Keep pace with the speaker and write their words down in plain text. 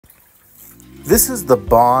This is the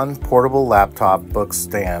BAUHN portable laptop book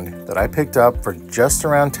stand that I picked up for just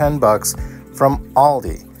around 10 bucks from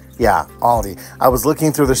Aldi. Yeah, Aldi. I was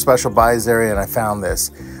looking through their special buys area and I found this.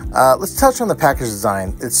 Let's touch on the package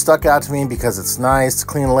design. It stuck out to me because it's nice,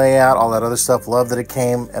 clean layout, all that other stuff. Love that it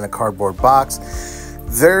came in a cardboard box.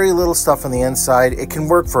 Very little stuff on the inside. It can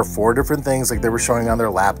work for 4 different things like they were showing on their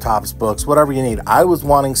laptops, books, whatever you need. I was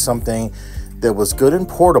wanting something that was good and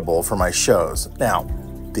portable for my shows. Now,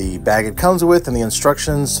 the bag it comes with and the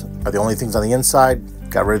instructions are the only things on the inside.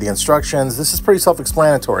 Got rid of the instructions. This is pretty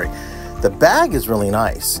self-explanatory. The bag is really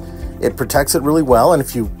nice. It protects it really well, and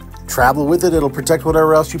if you travel with it, it'll protect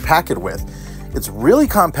whatever else you pack it with. It's really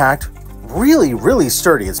compact, really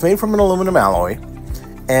sturdy. It's made from an aluminum alloy,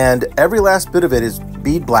 and every last bit of it is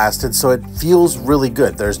bead blasted, so it feels really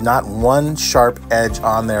good. There's not one sharp edge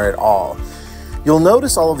on there at all. You'll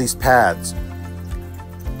notice all of these pads.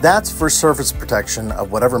 That's for surface protection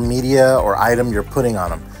of whatever media or item you're putting on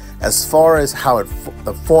them. As far as how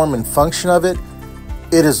the form and function of it,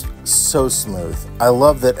 it is so smooth. I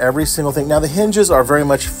love that every single thing. Now the hinges are very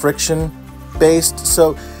much friction based,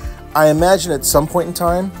 so I imagine at some point in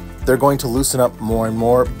time they're going to loosen up more and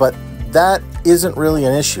more, but that isn't really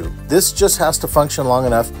an issue. This just has to function long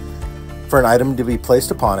enough for an item to be placed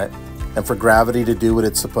upon it and for gravity to do what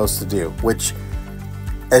it's supposed to do, which,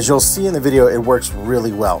 as you'll see in the video, it works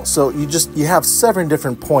really well. So you have 7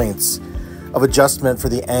 different points of adjustment for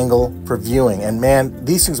the angle for viewing. And man,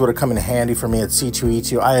 these things would have come in handy for me at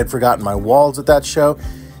C2E2. I had forgotten my walls at that show.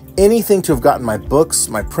 Anything to have gotten my books,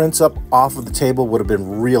 my prints up off of the table would have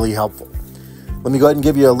been really helpful. Let me go ahead and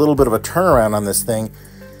give you a little bit of a turnaround on this thing.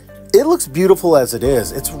 It looks beautiful as it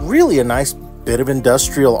is. It's really a nice bit of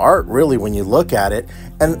industrial art, really, when you look at it.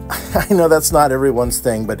 And I know that's not everyone's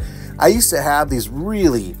thing, but I used to have these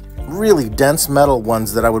really dense metal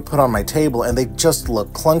ones that I would put on my table, and they just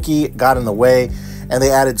looked clunky, got in the way, and they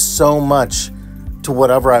added so much to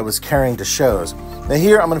whatever I was carrying to shows. Now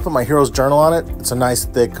here, I'm going to put my hero's journal on it. It's a nice,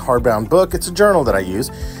 thick, hardbound book. It's a journal that I use,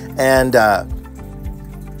 and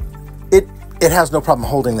it has no problem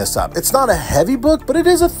holding this up. It's not a heavy book, but it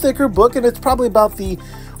is a thicker book, and it's probably about the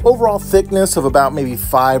overall thickness of about maybe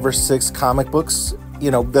 5 or 6 comic books, you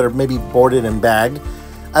know, that are maybe boarded and bagged.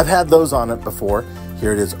 I've had those on it before.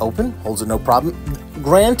 Here it is open, holds it no problem.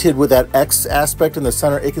 Granted, with that X aspect in the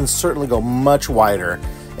center, it can certainly go much wider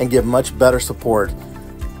and give much better support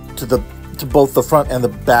to both the front and the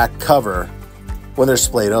back cover when they're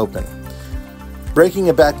splayed open. Breaking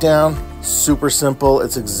it back down, super simple.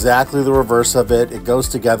 It's exactly the reverse of it. It goes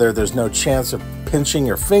together. There's no chance of pinching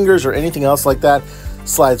your fingers or anything else like that.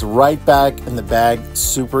 Slides right back in the bag,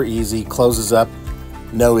 super easy, closes up,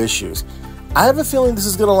 no issues. I have a feeling this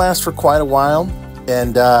is going to last for quite a while.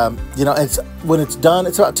 And, you know, when it's done,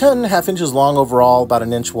 it's about 10.5 inches long overall, about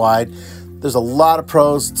 1 inch wide. There's a lot of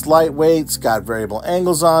pros. It's lightweight. It's got variable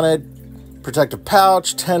angles on it. Protective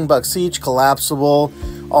pouch, 10 bucks each, collapsible,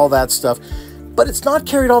 all that stuff. But it's not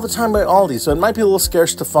carried all the time by Aldi, so it might be a little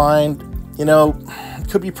scarce to find. You know, it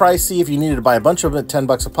could be pricey if you needed to buy a bunch of them at 10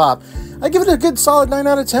 bucks a pop. I give it a good solid 9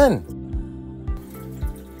 out of 10.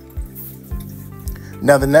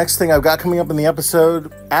 Now, the next thing I've got coming up in the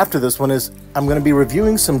episode after this one is I'm going to be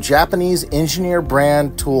reviewing some Japanese engineer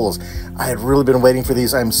brand tools. I had really been waiting for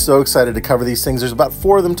these. I'm so excited to cover these things. There's about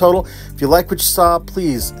 4 of them total. If you like what you saw,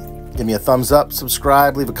 please give me a thumbs up,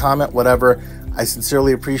 subscribe, leave a comment, whatever. I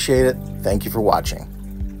sincerely appreciate it. Thank you for watching.